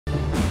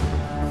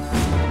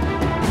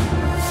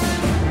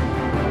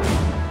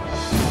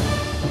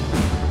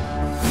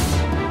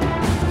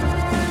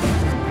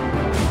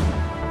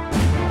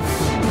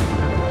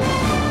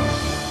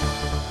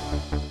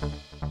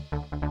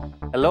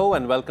Hello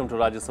and welcome to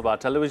Rajya Sabha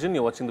Television.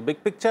 You're watching The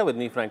Big Picture with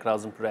me, Frank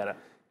Rausen Pereira.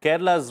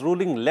 Kerala's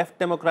ruling Left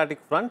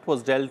Democratic Front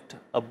was dealt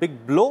a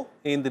big blow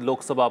in the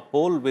Lok Sabha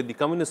poll, with the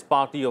Communist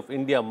Party of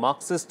India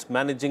Marxist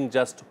managing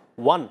just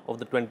one of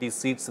the 20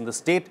 seats in the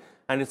state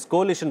and its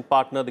coalition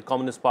partner, the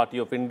Communist Party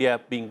of India,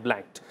 being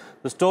blanked.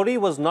 The story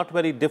was not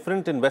very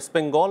different in West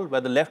Bengal,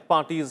 where the left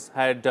parties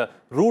had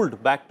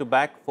ruled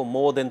back-to-back for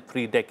more than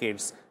 3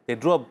 decades. They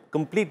drew a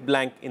complete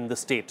blank in the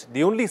state.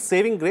 The only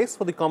saving grace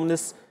for the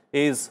communists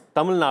is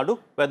Tamil Nadu,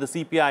 where the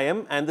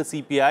CPIM and the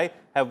CPI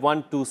have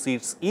won 2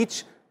 seats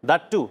each,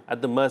 that too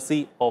at the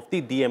mercy of the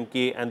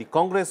DMK and the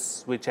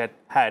Congress, which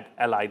had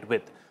allied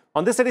with.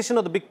 On this edition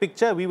of The Big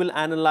Picture, we will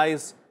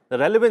analyze the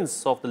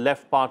relevance of the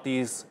left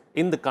parties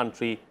in the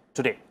country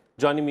today.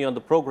 Joining me on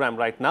the program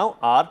right now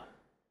are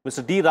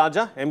Mr. D.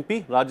 Raja,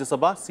 MP, Rajya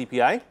Sabha,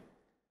 CPI;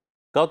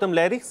 Gautam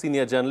Lahiri,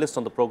 senior journalist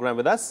on the program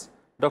with us;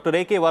 Dr.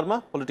 A.K.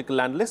 Verma,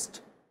 political analyst;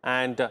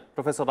 and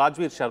Professor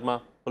Rajveer Sharma,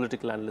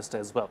 political analyst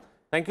as well.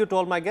 Thank you to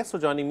all my guests for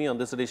joining me on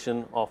this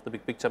edition of The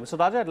Big Picture. Mr.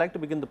 Raja, I'd like to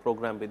begin the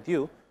program with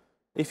you.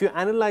 If you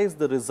analyze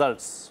the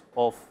results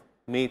of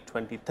May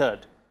 23rd,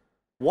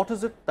 what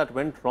is it that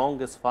went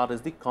wrong as far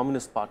as the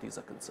communist parties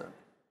are concerned?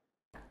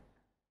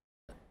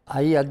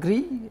 I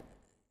agree.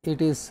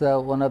 It is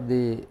one of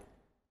the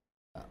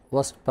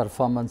worst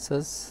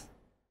performances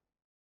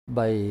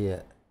by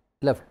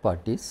left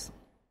parties.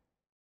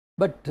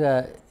 But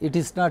it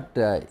is not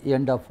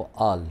end of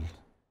all.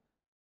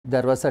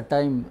 There was a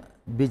time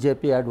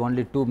BJP had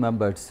only 2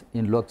 members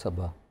in Lok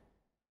Sabha,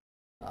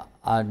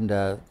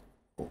 and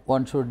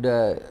one should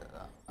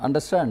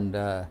understand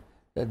that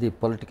the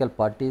political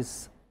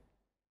parties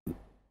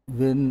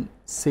win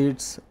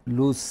seats,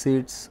 lose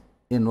seats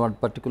in one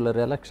particular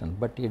election,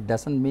 but it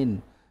doesn't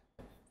mean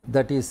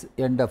that is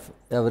end of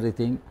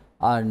everything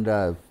and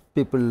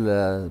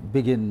people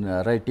begin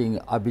writing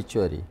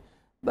obituary.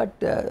 But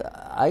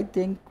I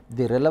think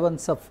the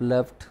relevance of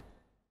left,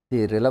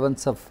 the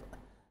relevance of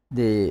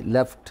the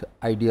left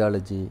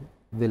ideology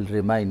will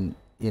remain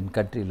in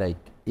country like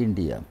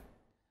India.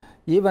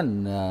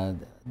 Even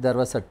there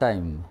was a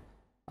time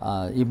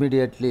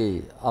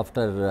immediately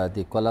after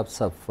the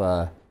collapse of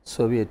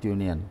Soviet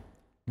Union,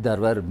 there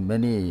were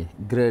many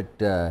great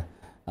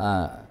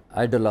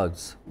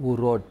ideologues who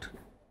wrote,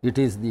 "It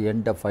is the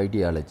end of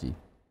ideology,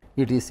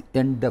 it is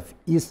end of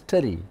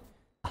history,"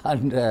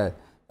 and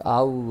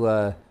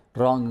how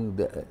wrong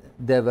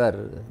they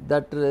were.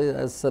 That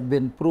has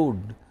been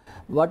proved.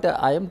 What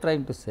I am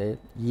trying to say,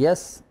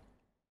 yes,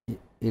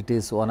 it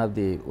is one of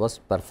the worst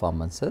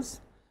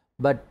performances,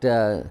 but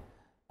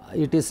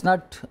it is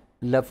not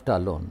left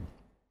alone.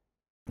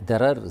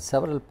 There are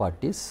several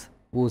parties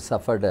who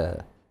suffered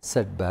a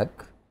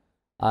setback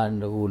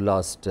and who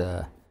lost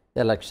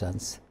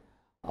elections.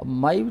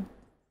 My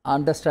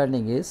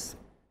understanding is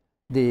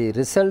the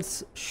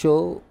results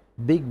show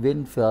big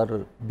win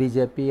for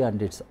BJP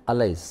and its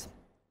allies.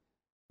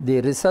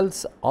 The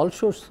results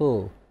also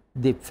show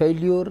the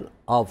failure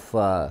of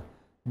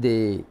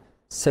the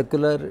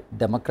secular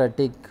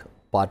democratic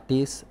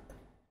parties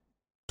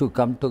to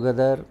come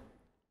together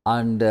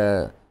and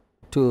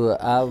to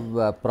have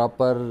a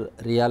proper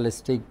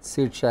realistic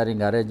seat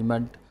sharing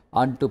arrangement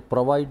and to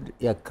provide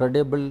a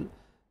credible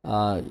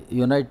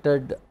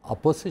united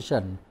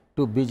opposition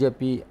to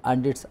BJP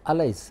and its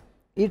allies.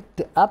 It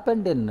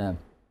happened in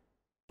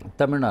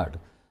Tamil Nadu.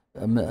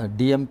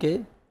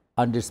 DMK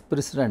and its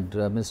president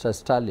Mr.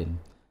 Stalin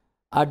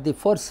had the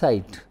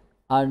foresight,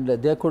 and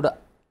they could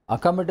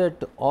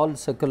accommodate all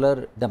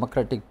secular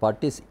democratic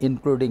parties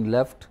including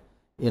left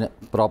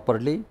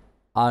properly,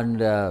 and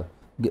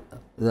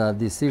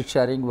the seat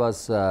sharing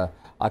was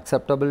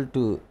acceptable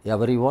to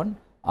everyone,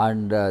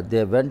 and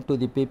they went to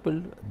the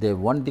people, they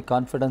won the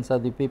confidence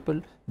of the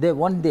people, they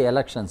won the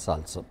elections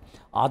also.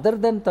 Other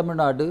than Tamil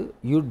Nadu,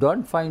 you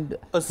don't find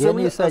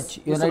any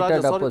such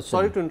united opposition.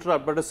 Sorry to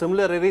interrupt, but a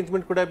similar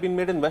arrangement could have been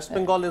made in West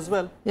Bengal as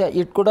well. Yeah,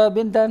 it could have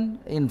been done.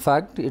 In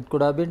fact, it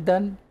could have been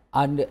done,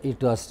 and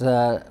it was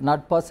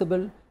not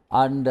possible.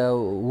 And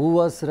who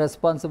was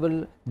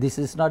responsible? This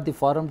is not the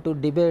forum to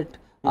debate,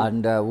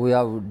 and we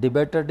have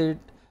debated it,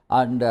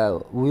 and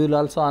we will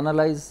also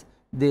analyze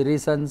the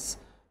reasons.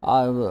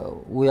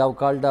 We have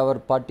called our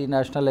party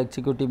national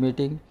executive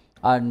meeting,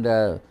 and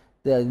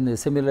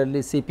similarly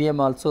CPM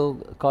also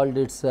called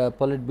its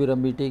Politburo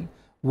meeting.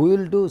 We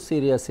will do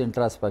serious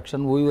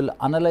introspection. We will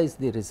analyze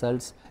the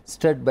results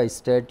state by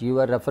state. You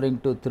are referring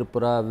to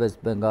Tripura,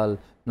 West Bengal,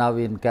 now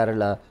in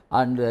Kerala,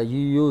 and you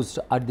used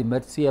at the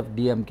mercy of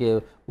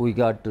DMK, we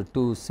got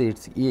 2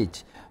 seats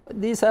each.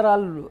 These are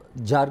all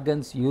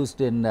jargons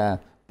used in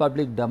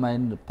public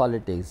domain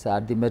politics.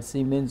 At the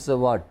mercy means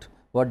what?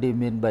 What do you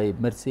mean by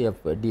mercy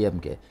of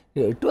DMK?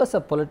 It was a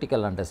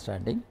political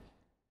understanding.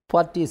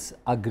 Parties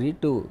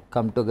agreed to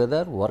come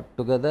together, work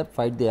together,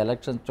 fight the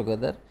elections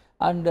together,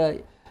 and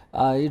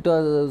it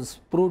was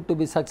proved to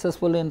be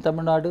successful in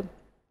Tamil Nadu.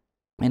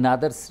 In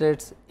other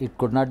states, it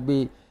could not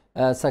be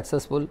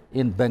successful.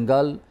 In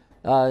Bengal,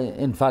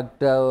 in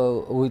fact,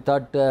 we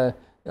thought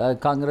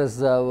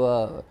Congress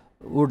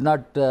would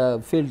not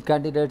field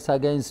candidates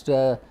against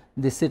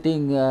the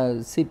sitting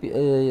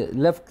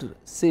left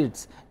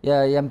seats,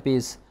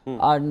 MPs,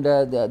 and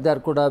there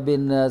could have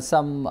been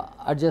some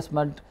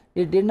adjustment.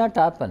 It did not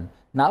happen.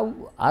 Now,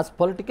 as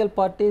political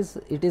parties,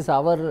 it is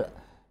our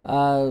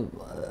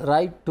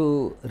right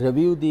to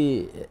review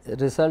the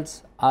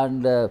results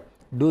and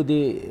do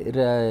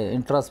the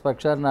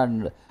introspection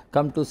and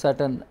come to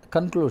certain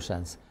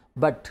conclusions.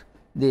 But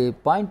the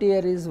point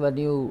here is, when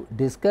you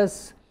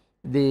discuss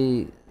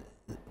the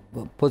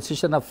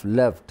position of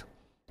left,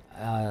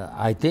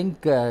 I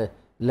think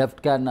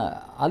left can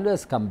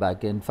always come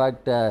back. In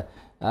fact,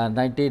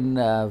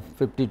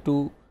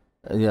 1952,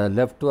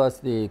 left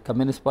was the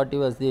Communist Party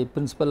was the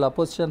principal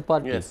opposition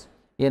party. Yes.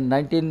 In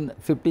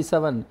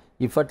 1957,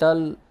 if at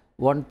all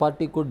one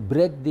party could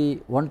break the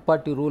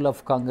one-party rule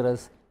of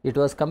Congress, it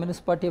was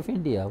Communist Party of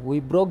India. We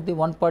broke the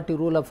one-party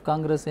rule of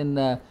Congress in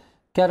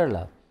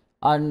Kerala.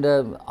 And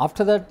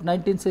after that,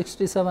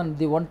 1967,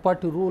 the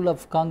one-party rule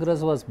of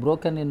Congress was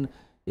broken in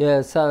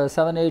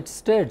 7-8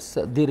 states.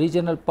 The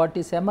regional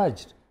parties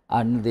emerged,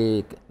 and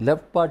the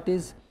left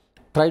parties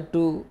tried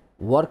to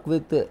work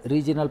with the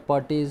regional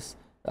parties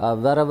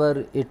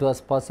wherever it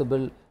was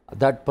possible.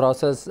 That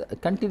process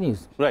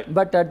continues. Right.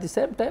 But at the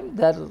same time,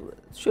 there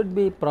should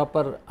be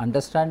proper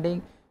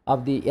understanding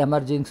of the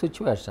emerging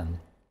situation.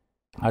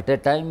 At a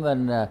time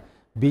when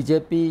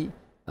BJP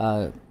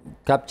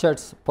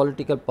captures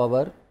political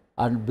power,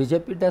 and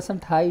BJP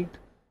doesn't hide,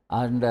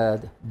 and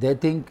they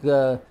think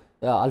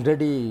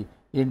already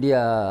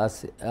India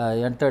has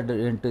entered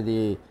into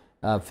the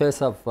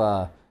phase of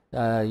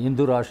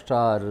Hindu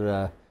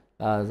Rashtra,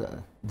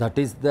 or that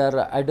is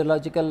their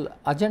ideological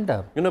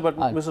agenda. But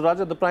Mr.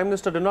 Raja, the Prime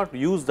Minister did not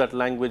use that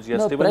language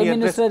yesterday. No, Prime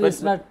Minister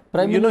is not.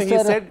 Prime Minister,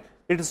 he said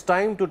it is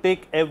time to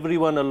take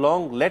everyone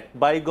along. Let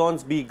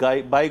bygones be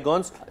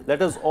bygones.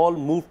 Let us all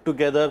move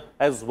together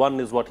as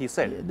one, is what he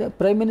said. The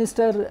Prime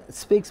Minister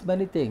speaks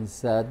many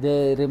things.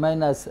 They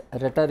remain as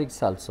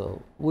rhetorics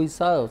also. We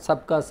saw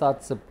Sabka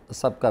Saath,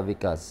 Sabka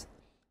Vikas.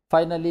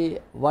 Finally,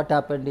 what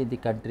happened in the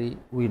country,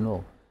 we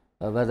know.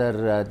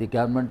 Whether the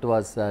government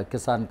was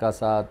Kisan Ka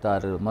Saath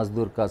or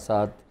Mazdoor Ka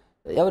Saath,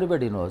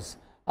 everybody knows.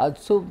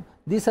 So,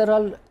 these are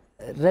all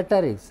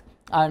rhetorics,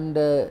 and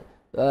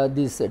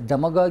this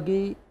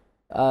demagogy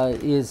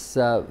is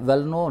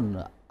well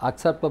known,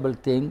 acceptable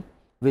thing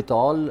with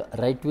all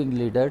right-wing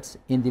leaders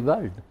in the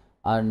world,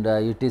 and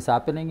it is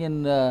happening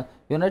in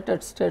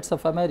United States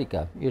of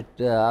America.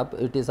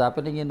 It is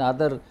happening in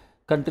other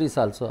countries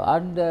also,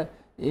 and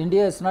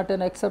India is not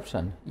an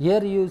exception.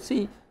 Here you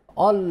see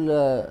all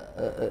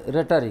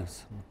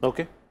rhetorics.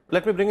 Okay.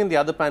 Let me bring in the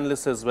other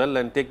panelists as well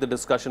and take the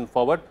discussion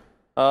forward.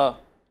 Rajesh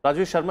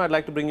Sharma, I'd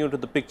like to bring you into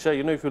the picture.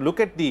 If you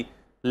look at the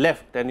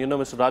left, and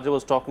Mr. Raja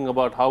was talking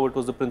about how it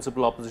was the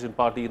principal opposition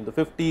party in the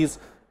 50s,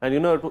 and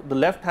the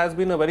left has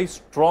been a very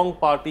strong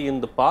party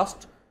in the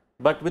past,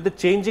 but with the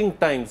changing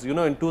times,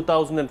 in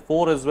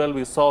 2004 as well,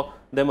 we saw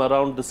them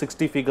around the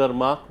 60-figure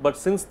mark, but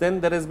since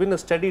then there has been a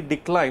steady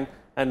decline,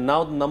 and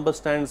now the number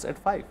stands at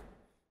 5.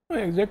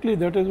 Exactly,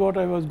 that is what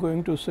I was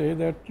going to say,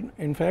 that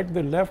in fact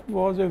the left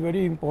was a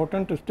very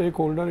important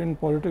stakeholder in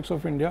politics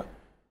of India,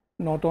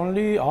 not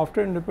only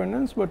after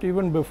independence but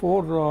even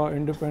before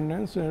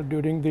independence,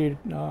 during the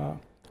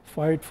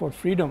fight for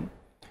freedom.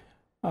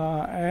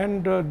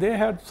 And they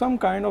had some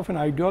kind of an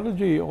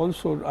ideology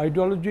also,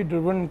 ideology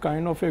driven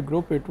kind of a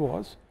group it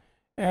was.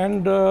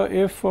 And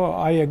if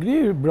I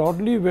agree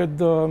broadly with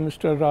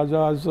Mr.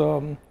 Raja's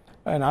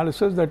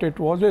analysis that it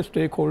was a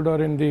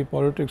stakeholder in the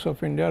politics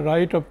of India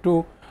right up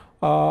to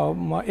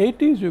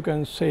 80s, you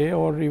can say,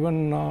 or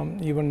even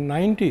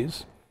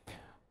 90s,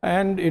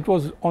 and it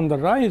was on the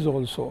rise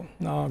also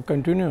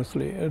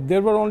continuously.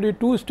 There were only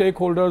two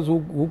stakeholders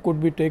who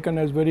could be taken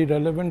as very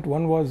relevant.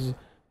 One was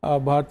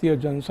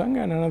Bharatiya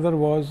Jansangh and another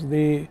was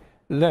the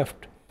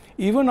left.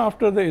 Even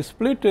after the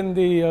split in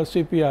the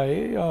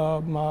CPI,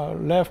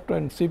 left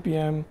and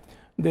CPM,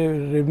 they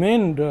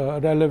remained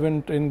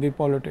relevant in the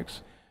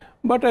politics.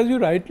 But as you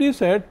rightly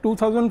said,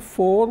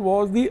 2004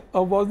 was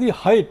the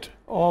height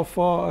of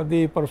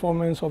the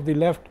performance of the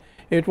left.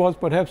 It was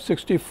perhaps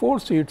 64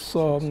 seats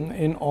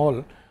in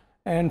all,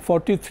 and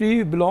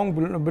 43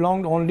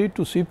 belonged only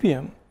to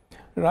CPM,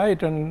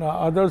 right, and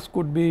others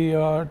could be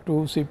to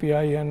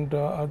CPI and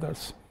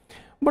others.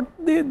 But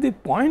the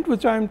point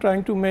which I am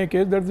trying to make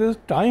is that there is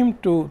time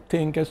to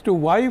think as to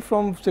why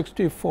from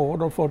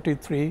 64 or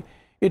 43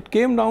 it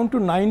came down to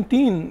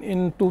 19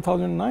 in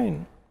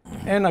 2009,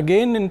 and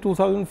again in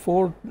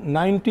 2004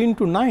 19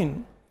 to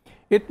 9.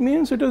 It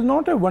means it is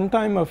not a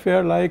one-time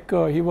affair like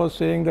he was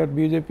saying that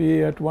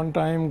BJP at one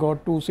time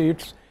got 2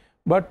 seats,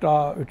 but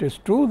it is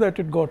true that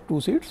it got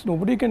 2 seats,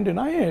 nobody can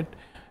deny it.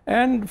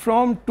 And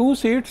from 2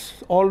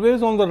 seats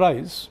always on the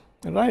rise,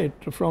 right,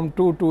 from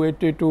 2 to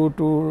 82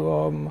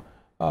 to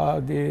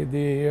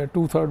the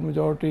two-third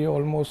majority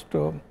almost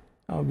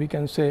we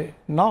can say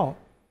now.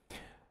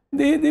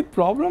 The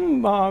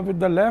problem with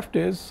the left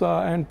is,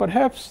 and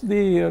perhaps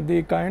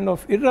the kind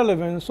of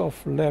irrelevance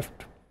of left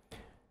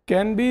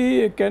can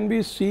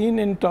be seen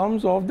in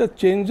terms of the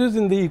changes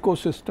in the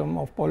ecosystem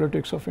of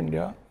politics of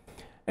India.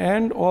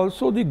 and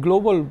also the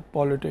global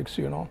politics,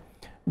 you know.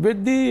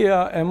 With the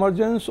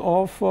emergence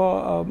of,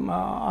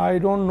 I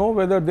don't know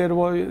whether there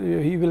was,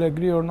 he will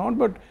agree or not,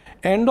 but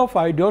end of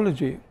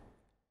ideology.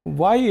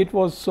 Why it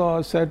was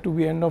said to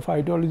be end of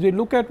ideology?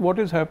 Look at what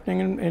is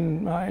happening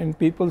in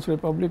People's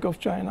Republic of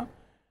China.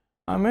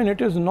 I mean,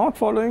 it is not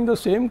following the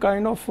same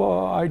kind of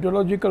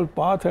ideological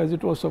path as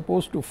it was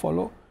supposed to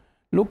follow.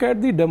 Look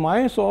at the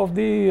demise of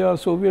the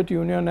Soviet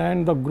Union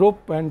and the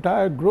group,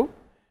 entire group,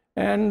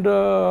 and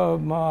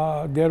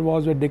there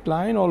was a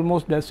decline,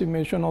 almost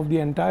decimation of the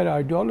entire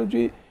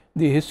ideology.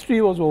 The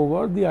history was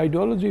over, the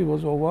ideology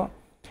was over,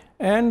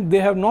 and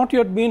they have not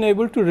yet been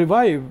able to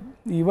revive.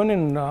 Even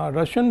in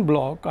Russian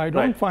bloc, I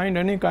don't find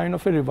any kind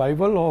of a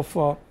revival of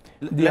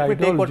the Let me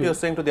ideology. take what you're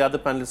saying to the other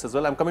panelists as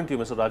well. I'm coming to you,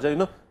 Mr. Raja. You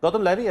know,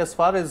 Gautam Lahiri, as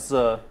far as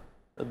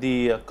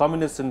the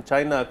communists in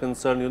China are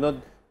concerned, you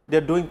know,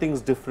 they're doing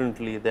things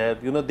differently. They're,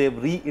 you know, they've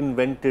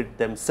reinvented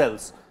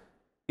themselves.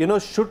 You know,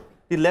 should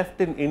the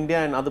left in India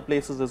and other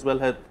places as well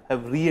have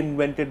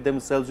reinvented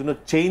themselves, you know,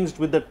 changed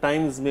with the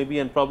times maybe,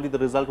 and probably the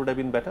result would have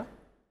been better?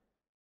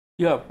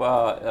 Yeah,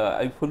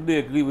 I fully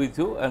agree with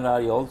you, and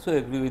I also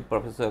agree with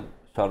Professor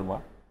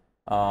Sharma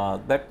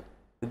that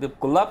the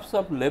collapse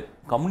of left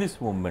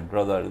communist movement,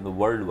 rather in the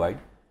worldwide,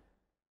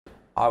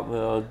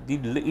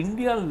 the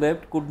Indian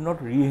left could not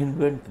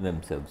reinvent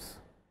themselves,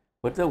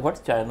 but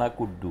what China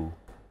could do.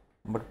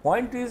 But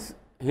point is,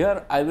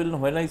 here I will,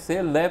 when I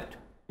say left,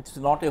 it's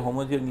not a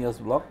homogeneous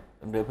bloc,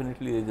 and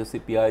definitely there is a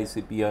CPI,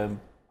 CPM,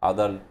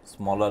 other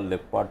smaller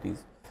left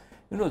parties.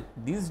 You know,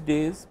 these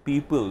days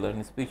people,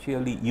 and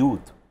especially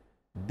youth,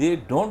 they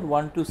don't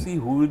want to see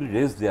who will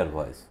raise their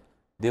voice.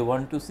 They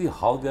want to see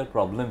how their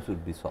problems will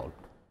be solved.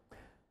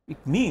 It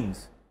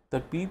means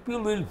that people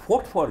will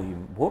vote for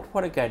him, vote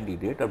for a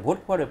candidate or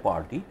vote for a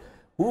party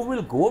who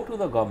will go to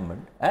the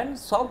government and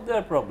solve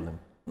their problem.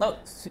 Now,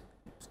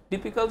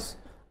 typicals,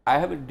 I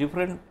have a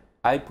different,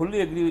 I fully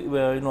agree,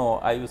 you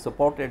know, I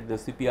supported the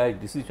CPI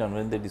decision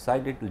when they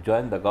decided to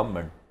join the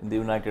government in the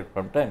United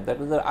Front time. That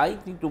was, I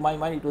think to my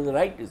mind, it was the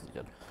right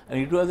decision. And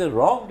it was a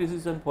wrong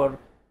decision for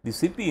the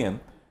CPM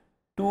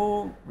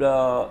to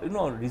you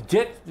know,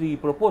 reject the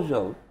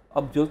proposal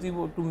of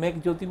to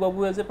make Jyoti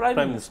Babu as a Prime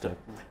Minister.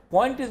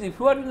 Point is, if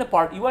you are in a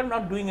part, you are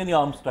not doing any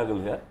armed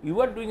struggle here, you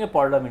are doing a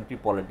parliamentary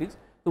politics,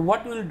 so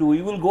what you will do?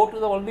 You will go to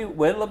the only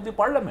well of the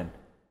parliament.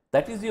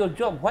 That is your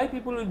job. Why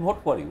people will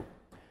vote for you?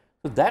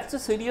 So that's a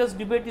serious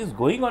debate is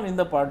going on in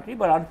the party,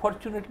 but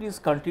unfortunately is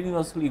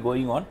continuously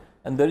going on,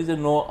 and there is a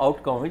no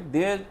outcome.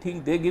 They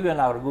think, they give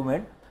an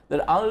argument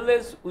that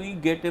unless we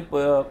get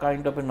a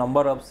kind of a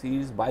number of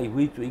seats by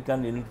which we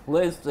can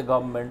influence the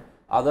government,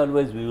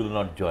 otherwise we will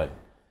not join.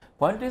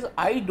 Point is,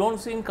 I don't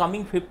see in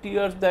coming 50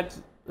 years that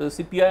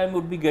CPIM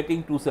would be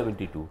getting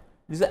 272.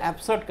 This is an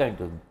absurd kind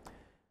of thing.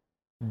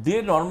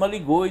 They normally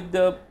go with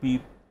the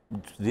people,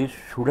 they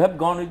should have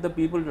gone with the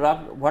people.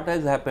 What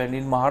has happened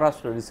in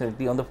Maharashtra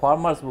recently on the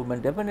farmers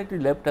movement, definitely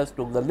left has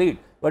took the lead,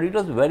 but it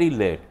was very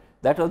late.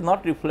 That was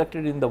not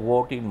reflected in the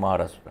vote in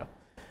Maharashtra.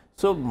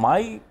 So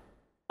my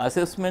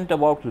assessment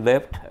about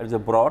left as a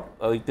broad,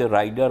 with a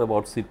rider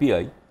about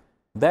CPI,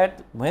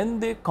 that when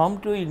they come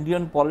to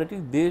Indian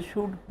politics, they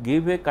should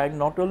give a kind,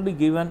 not only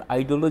give an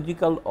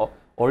ideological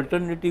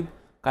alternative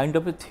kind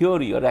of a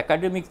theory or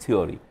academic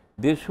theory.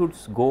 They should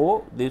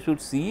go, they should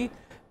see,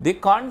 they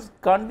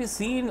can't be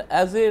seen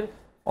as a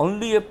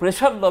only a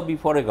pressure lobby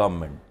for a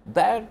government.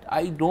 That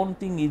I don't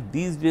think is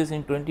these days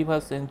in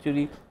 21st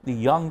century, the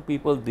young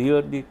people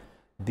there,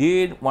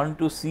 they want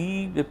to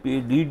see the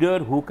leader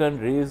who can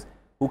raise,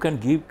 who can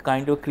give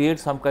kind of, create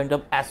some kind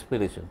of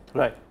aspiration.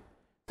 Right.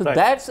 So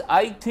that's,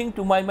 I think,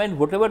 to my mind,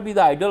 whatever be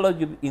the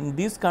ideology in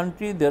this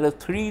country, there are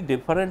 3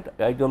 different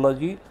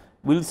ideology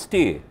will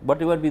stay,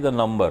 whatever be the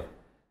number.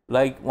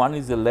 Like one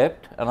is the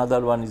left,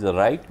 another one is the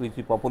right, which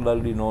is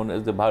popularly known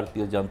as the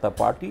Bharatiya Janata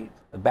Party,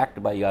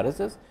 backed by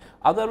RSS.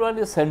 Other one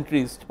is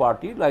centrist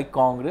party like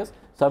Congress.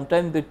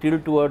 Sometimes they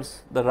tilt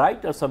towards the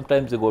right, or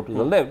sometimes they go to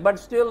the left, but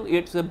still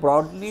it's a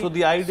broadly. So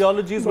the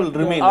ideologies will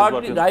remain.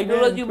 The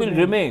ideology will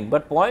remain,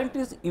 but point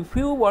is, if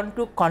you want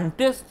to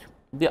contest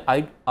the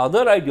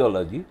other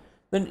ideology,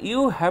 then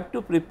you have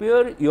to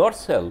prepare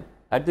yourself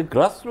at the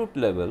grassroots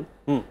level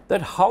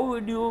that how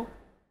would you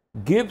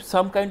give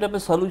some kind of a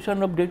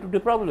solution of day-to-day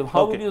problem.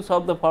 How will you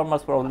solve the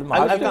farmers' problem?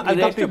 I'll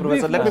come to you,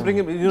 Professor. Let me bring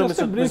him. You know,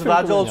 Mr.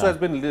 Raja also has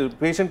been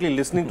patiently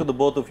listening to the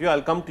both of you.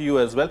 I'll come to you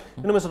as well.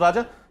 You know, Mr.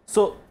 Raja,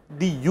 so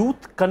the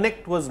youth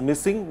connect was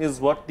missing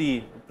is what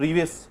the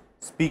previous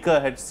speaker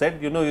had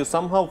said. You know, you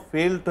somehow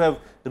failed to have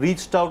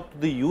reached out to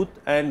the youth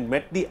and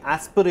met the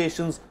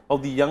aspirations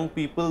of the young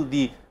people.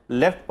 The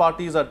left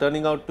parties are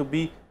turning out to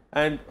be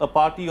and a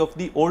party of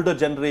the older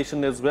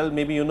generation as well.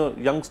 Maybe, you know,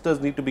 youngsters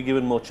need to be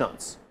given more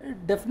chance.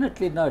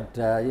 Definitely not.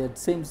 It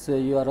seems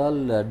you are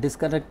all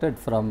disconnected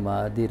from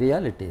the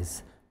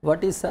realities.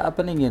 What is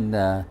happening in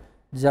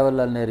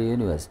Jawaharlal Nehru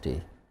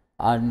University?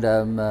 And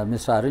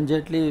Mr. Arun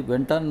Jaitley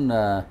went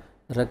on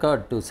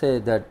record to say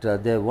that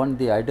they won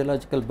the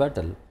ideological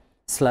battle,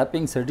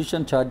 slapping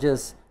sedition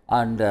charges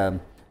and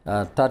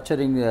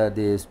torturing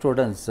the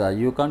students,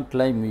 you can't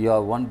claim you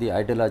have won the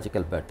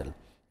ideological battle.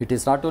 It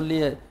is not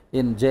only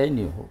in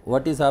JNU.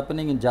 What is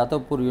happening in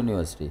Jadavpur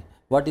University?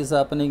 What is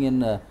happening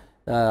in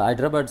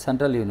Hyderabad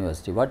Central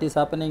University? What is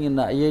happening in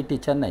IIT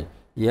Chennai?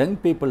 Young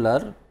people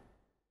are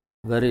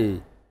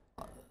very,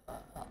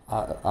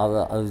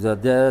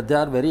 they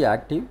are very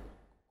active,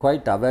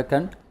 quite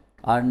awakened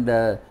and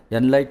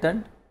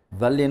enlightened,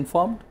 well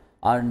informed,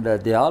 and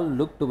they all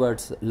look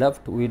towards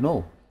left, we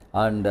know,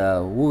 and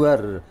who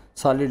were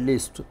solidly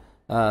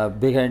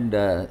behind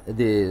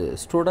the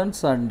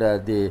students and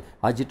the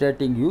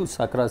agitating youths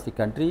across the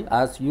country,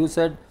 as you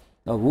said,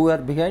 who were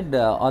behind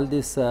all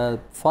these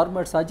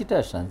farmers'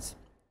 agitations.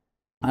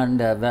 And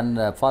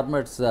when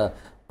farmers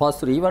pass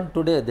through, even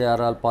today they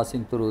are all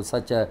passing through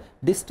such a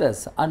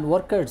distress, and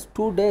workers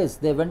 2 days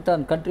they went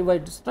on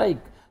countrywide strike.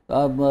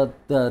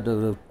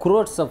 The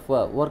crores of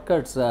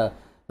workers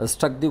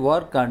struck the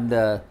work,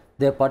 and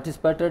they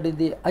participated in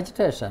the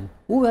agitation.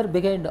 Who were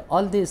behind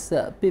all these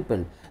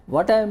people?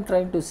 What I am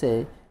trying to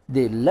say,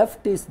 the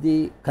left is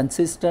the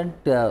consistent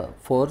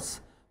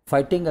force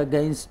fighting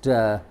against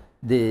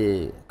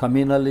the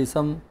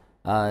communalism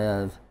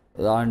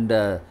and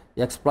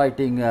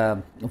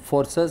exploiting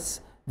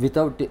forces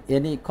without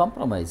any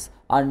compromise,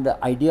 and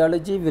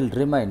ideology will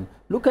remain.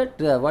 Look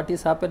at what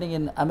is happening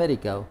in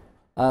America.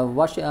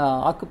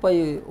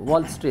 Occupy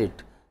Wall Street.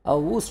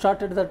 Who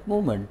started that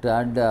movement,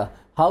 and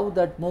how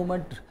that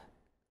movement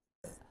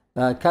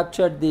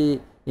captured the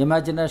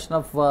imagination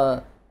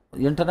of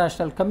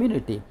international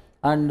community.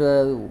 And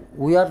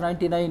we are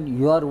 99,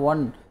 you are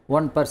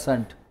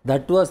 1%.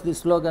 That was the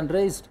slogan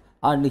raised.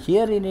 And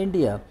here in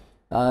India,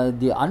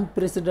 the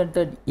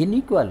unprecedented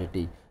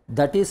inequality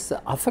that is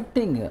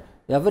affecting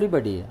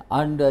everybody,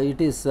 and it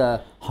is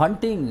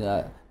haunting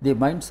the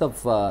minds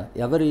of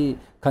every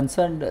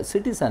concerned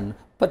citizen,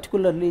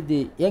 particularly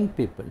the young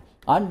people.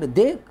 And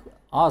they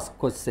ask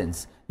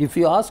questions. If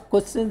you ask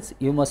questions,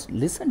 you must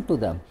listen to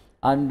them.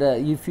 And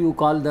if you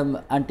call them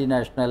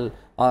anti-national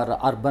or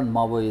urban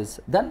Maoists,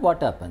 then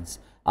what happens?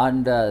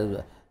 And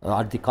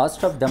at the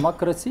cost of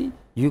democracy,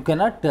 you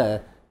cannot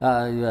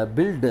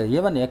build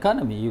even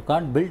economy, you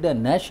can't build a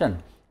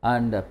nation.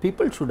 And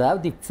people should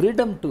have the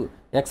freedom to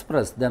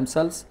express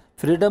themselves,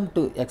 freedom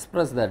to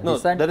express their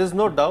dissent. There is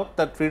no doubt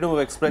that freedom of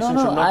expression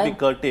should not be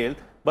curtailed.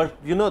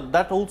 But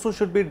that also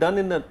should be done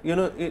in a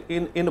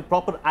in a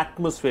proper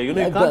atmosphere. You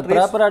can't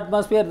proper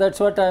atmosphere. That's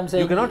what I am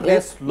saying. You cannot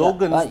raise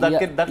slogans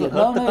that will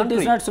hurt the country. It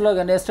is not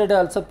slogan. Yesterday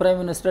also Prime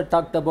Minister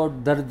talked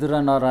about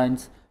Dardra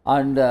Narayans,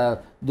 and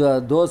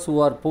those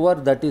who are poor,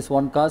 that is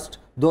one caste.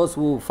 Those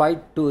who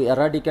fight to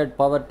eradicate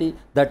poverty,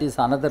 that is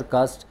another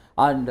caste.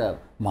 And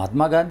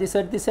Mahatma Gandhi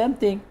said the same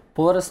thing.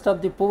 Poorest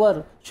of the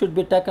poor should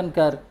be taken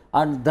care,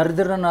 and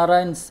Dardra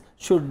Narayans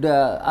should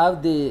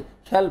have the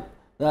help.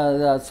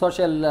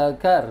 Social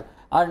care,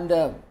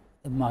 and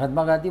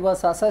Mahatma Gandhi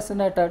was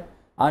assassinated,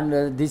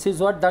 and this is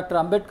what Dr.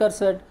 Ambedkar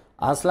said.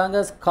 As long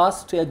as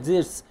caste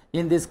exists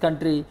in this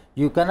country,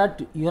 you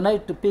cannot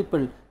unite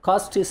people.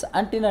 Caste is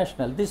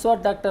anti-national. This is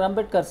what Dr.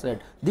 Ambedkar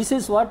said. This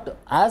is what,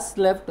 as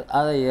left,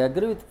 I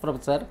agree with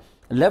Professor,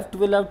 left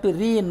will have to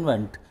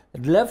reinvent.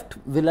 Left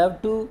will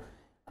have to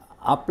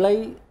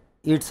apply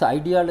its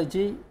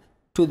ideology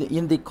to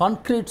in the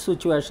concrete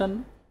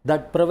situation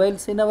that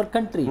prevails in our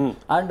country.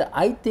 And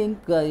I think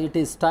it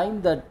is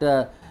time that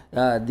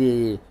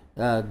the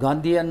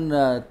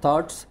Gandhian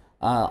thoughts,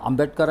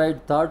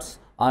 Ambedkarite thoughts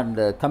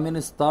and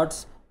communist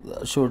thoughts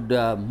should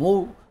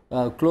move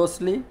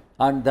closely,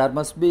 and there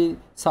must be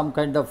some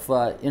kind of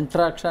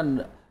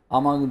interaction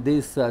among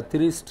these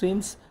three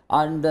streams,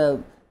 and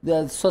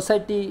the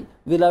society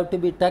will have to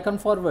be taken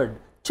forward,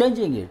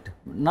 changing it,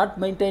 not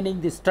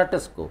maintaining the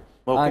status quo.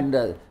 Okay.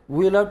 And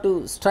we will have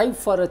to strive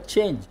for a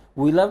change.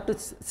 We will have to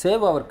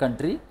save our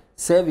country,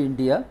 save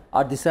India.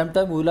 At the same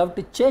time, we will have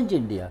to change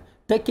India,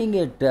 taking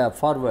it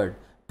forward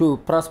to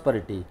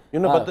prosperity.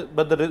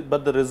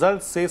 But the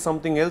results say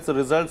something else. The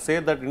results say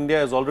that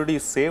India is already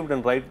saved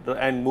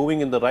and moving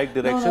in the right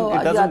direction.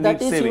 It doesn't need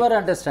saving. That is your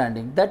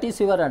understanding. That is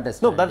your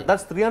understanding. No,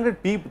 that's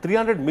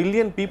 300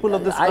 million people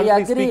of this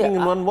country speaking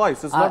in one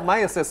voice. It's not my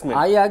assessment.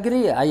 I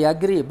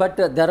agree. But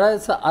there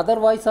is other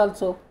voice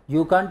also.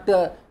 You can't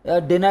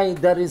deny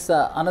there is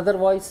another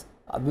voice.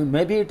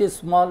 Maybe it is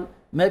small,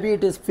 maybe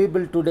it is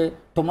feeble today.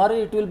 Tomorrow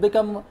it will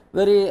become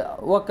very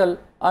vocal,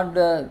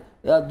 and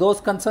those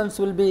concerns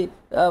will be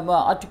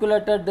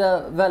articulated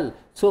well.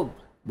 So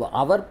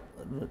our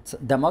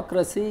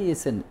democracy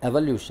is in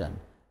evolution.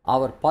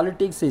 Our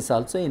politics is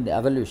also in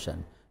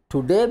evolution.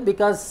 Today,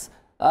 because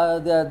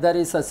there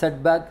is a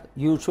setback,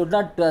 you should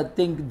not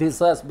think this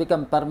has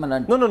become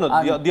permanent. No.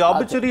 The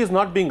obituary is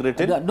not being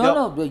written.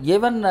 No.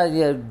 Even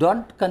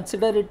don't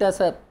consider it as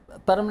a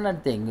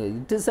permanent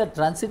thing. It is a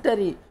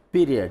transitory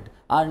period,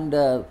 and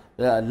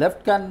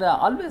left can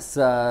always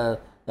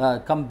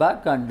come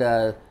back, and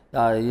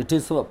it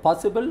is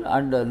possible.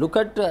 And look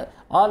at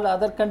all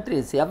other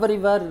countries.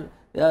 Everywhere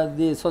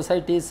the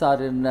societies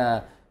are in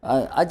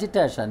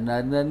agitation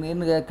and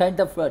in a kind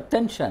of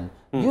tension.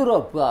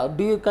 Europe,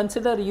 do you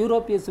consider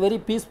Europe is very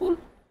peaceful?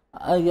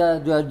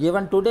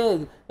 Even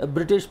today,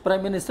 British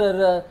Prime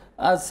Minister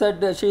has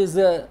said she is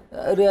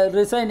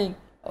resigning.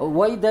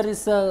 Why there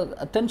is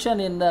tension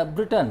in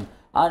Britain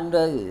and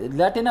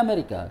Latin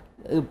America,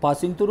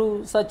 passing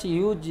through such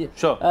huge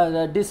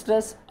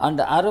distress, and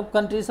Arab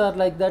countries are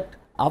like that,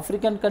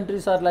 African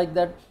countries are like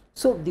that.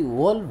 So the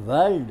whole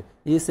world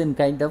is in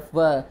kind of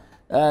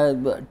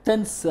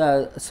tense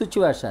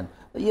situation.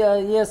 Yeah,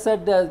 he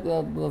said,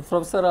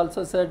 Professor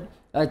also said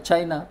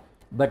China,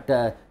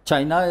 but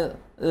Chinese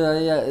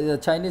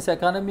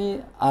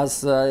economy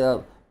as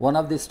one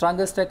of the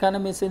strongest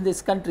economies in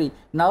this country.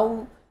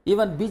 Now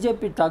even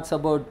BJP talks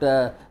about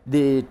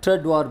the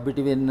trade war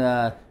between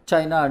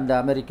China and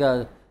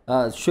America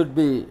should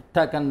be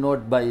taken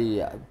note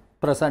by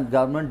present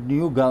government,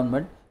 new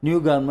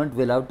government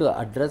will have to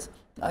address.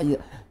 I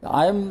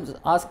am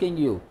asking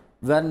you,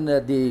 when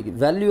the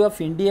value of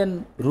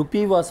Indian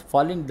rupee was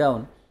falling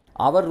down,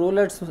 our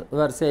rulers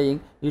were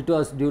saying it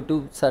was due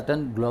to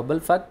certain global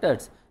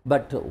factors.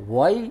 But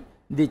why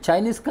the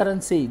Chinese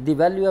currency, the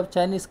value of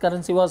Chinese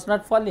currency was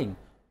not falling?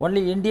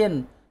 Only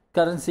Indian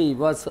currency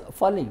was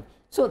falling.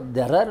 So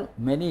there are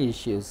many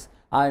issues,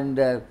 and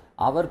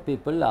our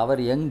people, our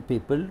young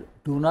people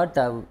do not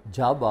have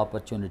job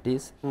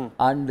opportunities,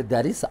 and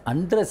there is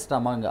unrest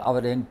among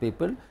our young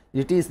people.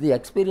 It is the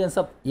experience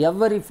of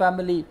every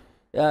family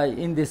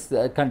in this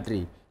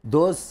country.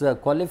 Those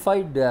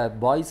qualified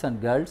boys and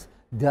girls,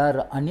 they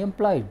are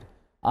unemployed,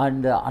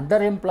 and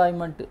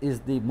underemployment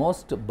is the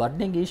most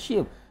burning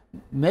issue.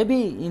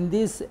 Maybe in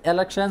these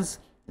elections,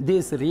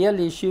 these real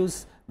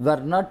issues were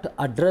not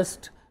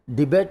addressed,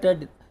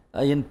 debated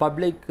in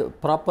public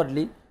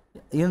properly.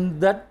 In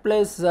that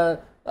place,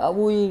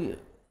 we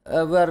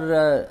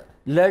were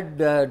led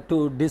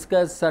to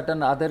discuss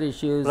certain other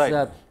issues,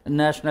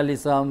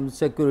 nationalism,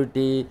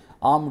 security,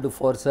 armed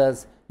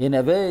forces. In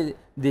a way,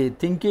 the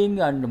thinking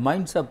and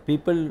minds of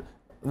people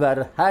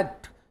were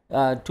hacked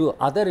to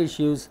other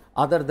issues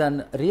other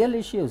than real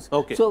issues.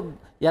 So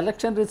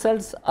election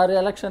results are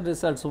election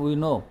results, we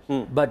know,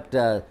 but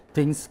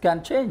things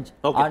can change.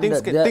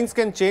 Things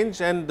can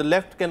change, and the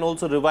left can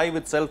also revive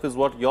itself, is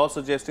what you're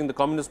suggesting. The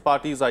communist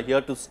parties are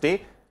here to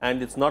stay,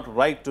 and it's not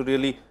right to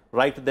really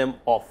write them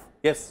off.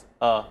 Yes,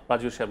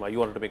 Rajesh Sharma, you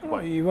wanted to make a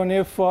point. Even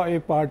if a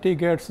party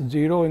gets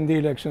 0 in the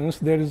elections,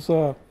 there is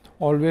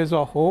always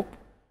a hope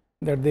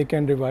that they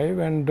can revive,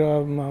 and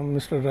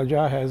Mr.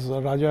 Raja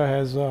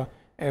has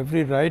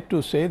every right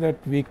to say that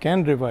we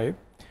can revive.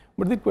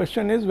 But the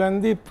question is,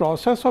 when the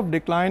process of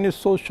decline is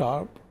so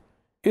sharp,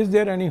 is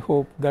there any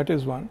hope? That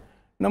is one.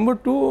 Number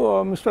two,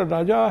 Mr.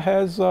 Raja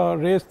has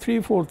raised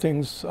 3-4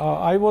 things.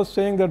 I was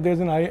saying that there is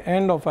an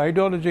end of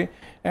ideology,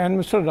 and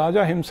Mr.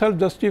 Raja himself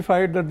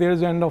justified that there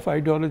is an end of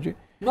ideology.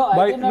 No,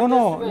 I did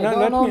not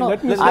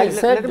let me say.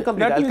 Let him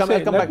complete.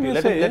 I'll come back to you.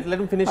 Let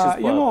him finish his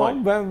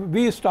point. When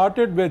we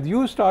started with,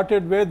 you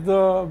started with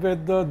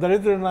the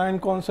Daridra Narayan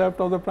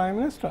concept of the Prime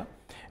Minister.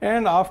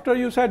 And after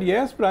you said,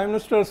 yes, Prime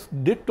Ministers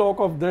did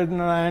talk of Daridra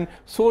Narayan,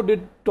 so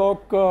did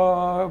talk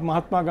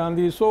Mahatma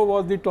Gandhi, so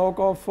was the talk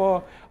of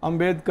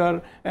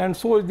Ambedkar, and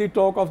so is the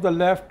talk of the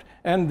left,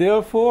 and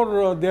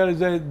therefore there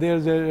is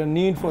a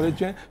need for a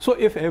change. So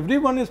if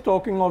everyone is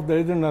talking of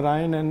Daridra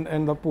Narayan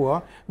and the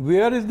poor,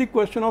 where is the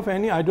question of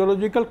any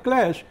ideological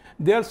clash?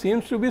 There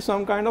seems to be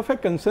some kind of a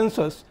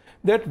consensus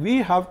that we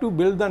have to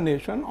build the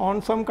nation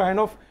on some kind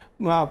of,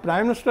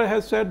 Prime Minister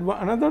has said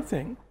another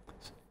thing,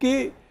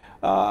 ki,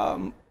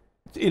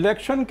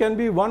 election can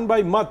be won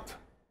by mat,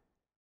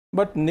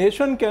 but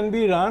nation can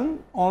be run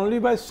only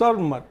by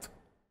sarmat.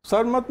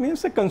 Sarmat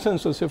means a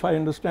consensus, if I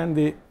understand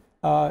the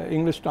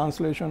English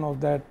translation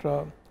of that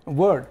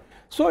word.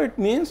 So it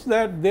means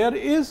that there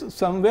is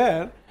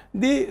somewhere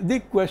the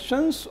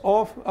questions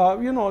of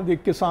the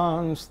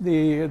kisans,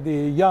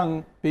 the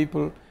young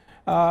people,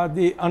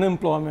 the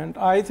unemployment.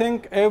 I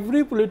think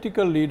every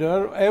political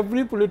leader,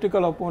 every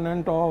political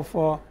opponent of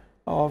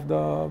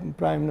the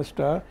Prime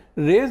Minister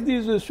raised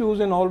these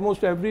issues in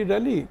almost every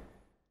rally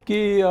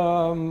कि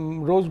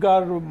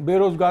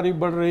बेरोजगारी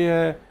बढ़ रही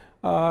है,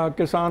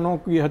 किसानों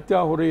की हत्या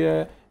हो रही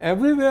है.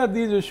 Everywhere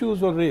these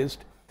issues were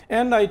raised,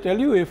 and I tell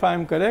you, if I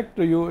am correct,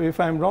 if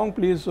I am wrong,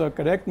 please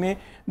correct me,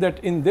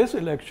 that in this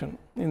election,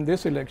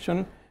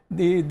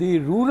 the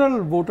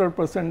rural voter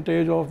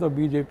percentage of the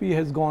BJP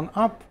has gone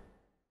up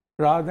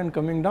rather than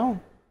coming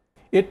down.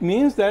 It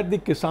means that the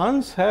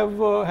kisans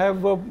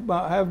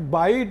have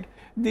buyed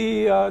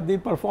the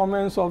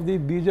performance of the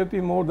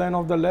BJP more than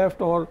of the left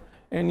or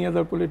any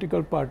other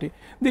political party.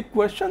 The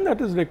question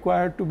that is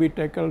required to be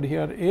tackled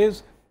here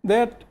is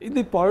that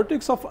the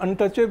politics of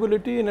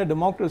untouchability in a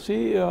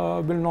democracy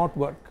will not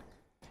work.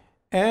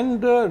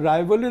 And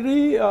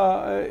rivalry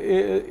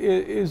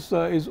is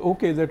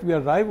okay that we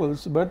are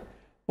rivals, but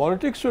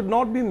politics should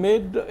not be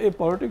made a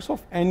politics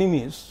of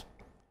enemies,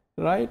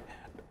 right?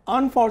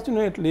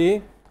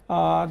 Unfortunately,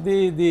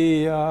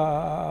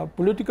 the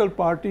political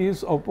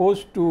parties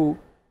opposed to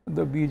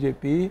the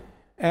BJP,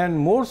 and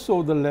more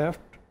so the left,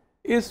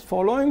 is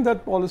following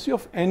that policy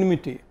of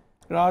enmity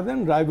rather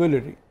than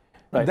rivalry.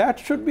 Right. That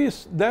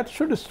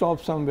should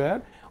stop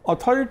somewhere.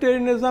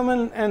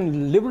 authoritarianism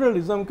and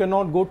liberalism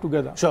cannot go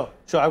together. Sure,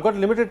 sure. I've got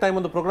limited time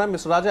on the program.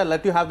 Mr. Raja, I'll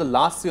let you have the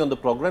last say on the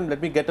program.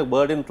 Let me get a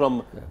word in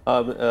from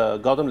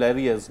Gautam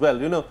Lahiri as well.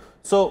 You know,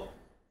 so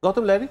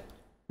Gautam Lahiri,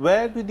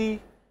 where do the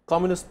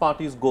communist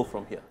parties go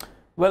from here?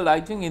 Well,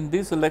 I think in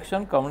this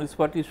election, Communist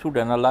Party should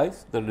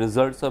analyze the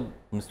results of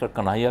Mr.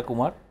 Kanhaiya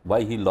Kumar,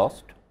 why he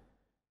lost.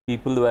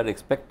 People were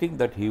expecting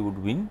that he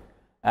would win,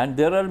 and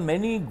there are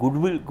many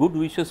good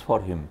wishes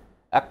for him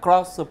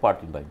across the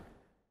party line.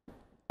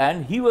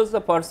 And he was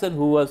the person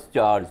who was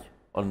charged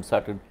on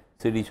certain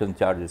sedition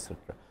charges,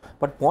 etc.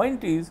 But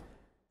point is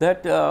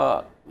that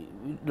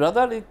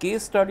rather a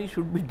case study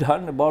should be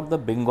done about the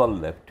Bengal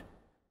left.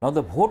 Now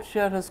the vote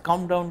share has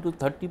come down to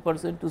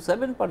 30% to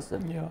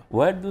 7%. Yeah.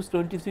 Where this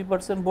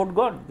 23% vote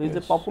got? There is a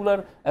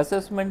popular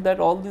assessment that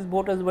all these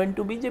voters went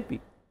to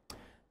BJP.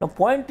 Now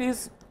point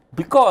is,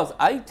 because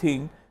I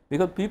think,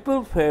 because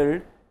people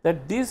felt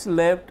that this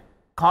left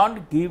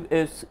can't give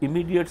an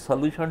immediate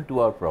solution to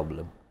our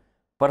problem.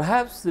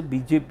 Perhaps the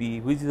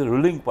BJP, which is a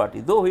ruling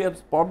party, though we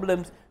have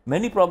problems,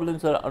 many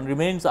problems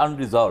remains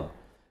unresolved.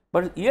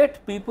 But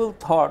yet people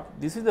thought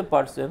this is a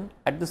person,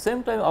 at the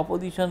same time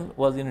opposition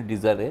was in a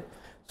disarray.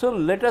 So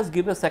let us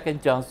give a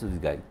second chance to this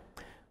guy.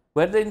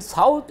 Whether in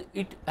South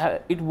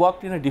it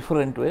worked in a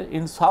different way.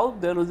 In South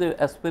there was an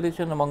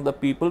aspiration among the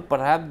people,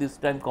 perhaps this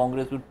time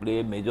Congress would play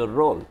a major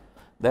role.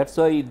 That's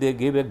why they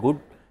gave a good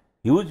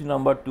huge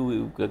number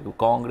to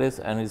Congress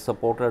and its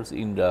supporters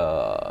in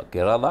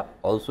Kerala,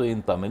 also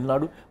in Tamil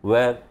Nadu,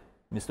 where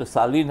Mr.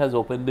 Stalin has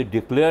openly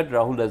declared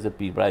Rahul as a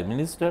Prime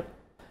Minister.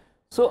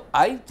 So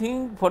I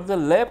think for the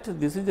left,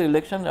 this is the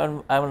election,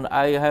 and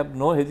I have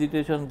no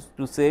hesitation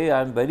to say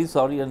I am very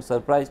sorry and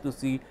surprised to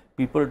see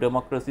People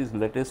Democracy's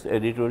latest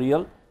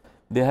editorial.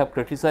 They have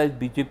criticized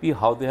BJP,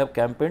 how they have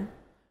campaigned,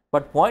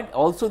 but point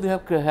also they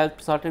have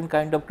had certain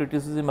kind of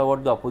criticism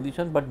about the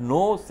opposition, but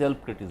no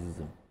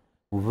self-criticism.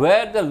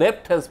 Where the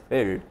left has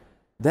failed,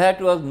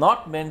 that was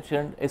not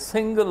mentioned a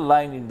single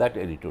line in that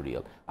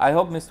editorial. I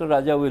hope Mr.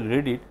 Raja will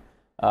read it.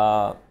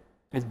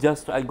 It's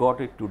just I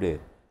got it today.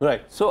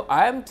 Right. So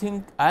I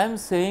am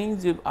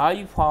saying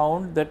I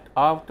found that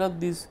after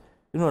this,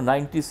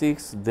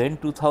 96, then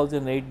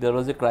 2008, there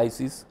was a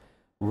crisis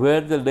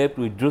where the left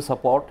withdrew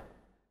support,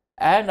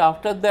 and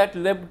after that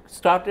left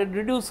started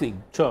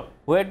reducing. Sure.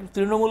 Where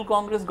Trinamool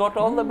Congress got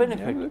all the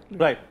benefit. Exactly.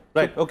 Right,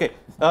 right. Okay.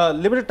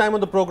 Limited time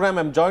on the program.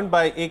 I'm joined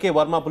by A.K.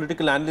 Verma,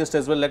 political analyst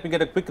as well. Let me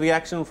get a quick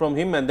reaction from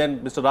him, and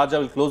then Mr. Raja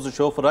will close the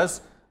show for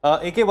us.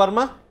 A.K.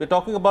 Verma, we're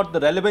talking about the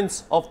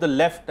relevance of the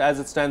left as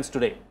it stands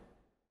today.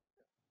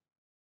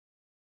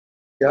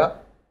 Yeah,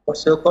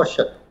 what's your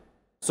question?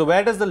 So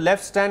where does the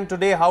left stand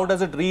today? How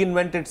does it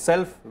reinvent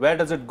itself? Where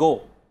does it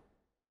go?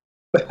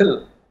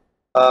 Well,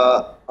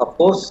 of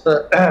course,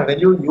 when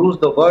you use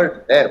the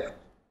word left,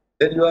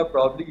 then you are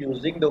probably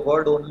using the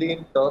word only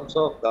in terms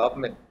of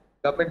government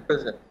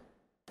presence.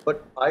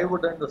 But I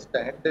would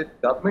understand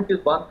that government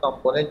is one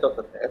component of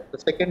the left, the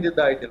second is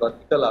the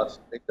ideological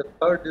aspect, the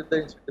third is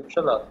the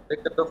institutional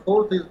aspect, and the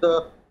fourth is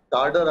the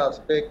cadre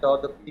aspect,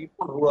 or the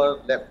people who are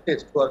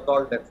leftist, who are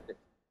called leftists.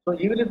 So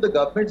even if the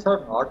governments are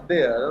not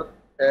there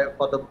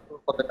for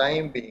the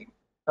time being,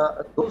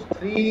 those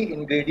three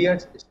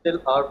ingredients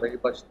still are very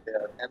much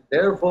there, and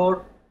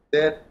therefore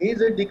there is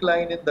a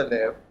decline in the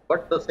left.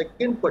 But the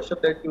second question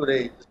that you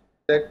raised,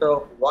 that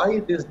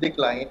why this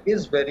decline,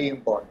 is very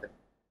important.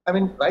 I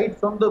mean, right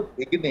from the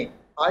beginning,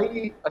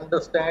 I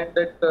understand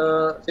that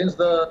since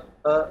the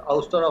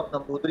ouster of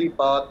Nambudiri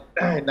Path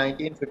in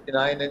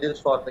 1959 and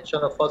its formation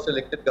of first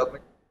elected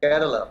government in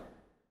Kerala,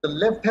 the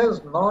left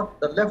has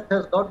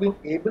not been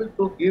able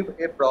to give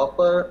a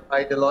proper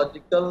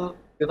ideological,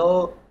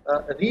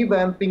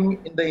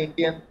 revamping in the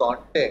Indian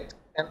context,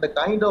 and the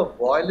kind of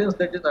violence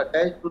that is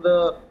attached to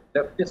the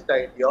leftist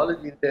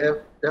ideology, they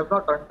have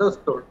not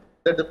understood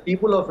that the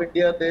people of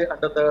India, they,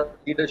 under the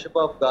leadership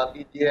of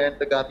Gandhiji and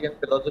the Gandhian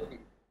philosophy,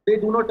 they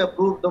do not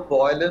approve the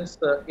violence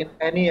in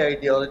any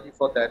ideology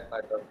for that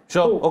matter.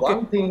 Sure. So Okay.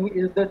 one thing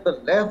is that the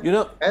left,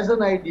 as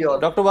an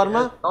ideology, Dr.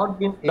 Verma, has not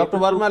been able Dr.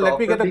 Verma, to let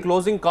me get a properly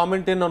closing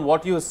comment in on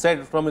what you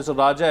said from Mr.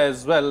 Raja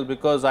as well,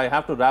 because I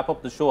have to wrap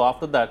up the show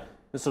after that.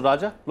 Mr.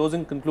 Raja,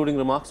 concluding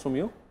remarks from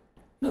you.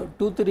 No,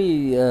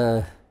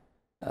 2-3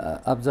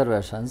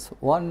 observations.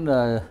 One,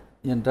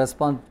 in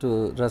response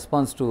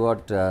to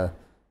what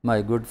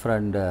my good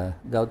friend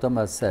Gautam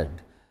has said,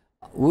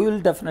 we will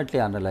definitely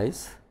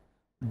analyze,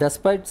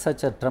 despite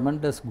such a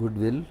tremendous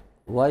goodwill,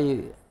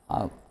 why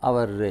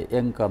our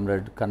young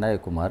comrade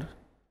Kanhaiya Kumar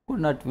could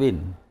not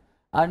win.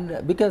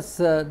 And because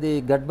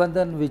the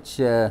Gathbandhan which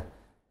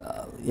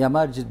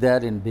emerged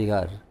there in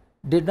Bihar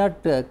did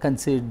not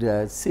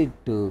concede seat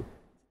to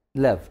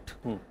left.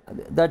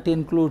 That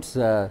includes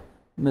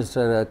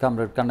Mr.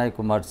 Comrade Kanhaiya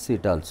Kumar's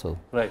seat also.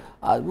 Right.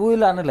 We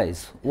will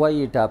analyze why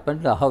it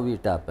happened, how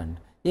it happened.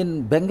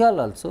 In Bengal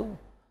also,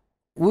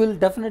 we will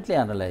definitely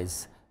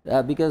analyze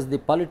because the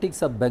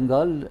politics of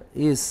Bengal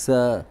is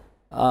in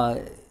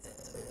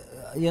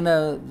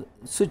a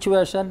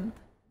situation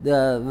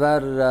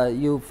where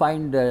you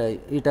find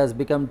it has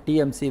become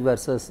TMC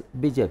versus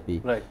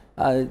BJP. Right.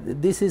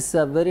 this is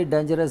a very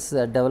dangerous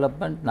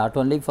development, not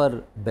only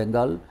for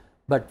Bengal,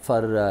 but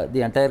for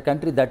the entire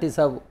country. That is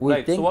how we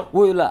Right. think. So what-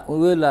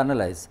 We will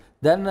analyze.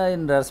 Then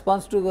in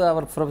response to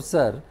our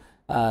professor,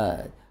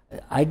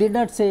 I did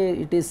not say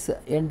it is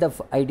end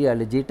of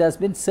ideology. It has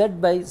been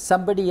said by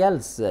somebody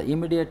else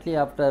immediately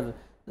after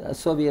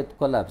Soviet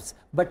collapse.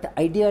 But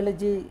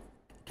ideology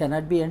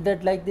cannot be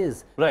ended like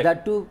this. Right.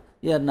 That too,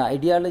 an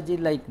ideology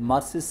like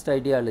Marxist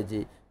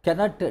ideology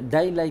cannot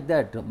die like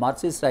that.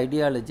 Marxist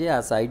ideology,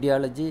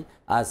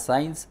 as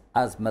science,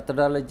 as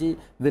methodology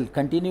will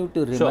continue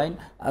to remain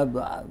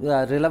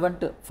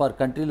relevant for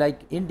country like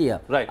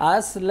India. Right.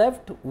 As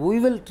left, we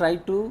will try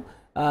to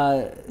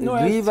No,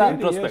 as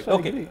revamp, said, Introspect. yes, I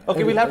Okay. agree.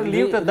 Okay, we'll have to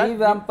leave it at that.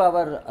 revamp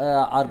our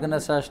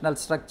organizational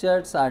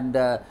structures and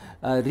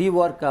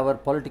rework our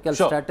political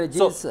Sure.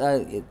 strategies,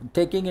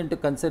 taking into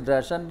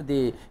consideration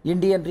the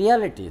Indian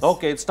realities.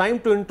 Okay, it's time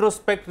to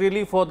introspect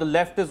really for the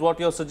left is what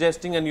you're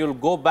suggesting, and you'll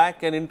go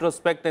back and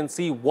introspect and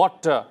see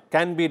what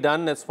can be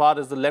done as far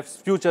as the left's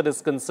future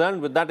is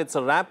concerned. With that, it's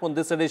a wrap on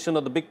this edition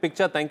of The Big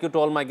Picture. Thank you to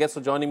all my guests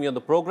for joining me on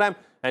the program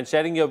and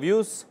sharing your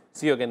views.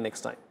 See you again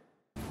next time.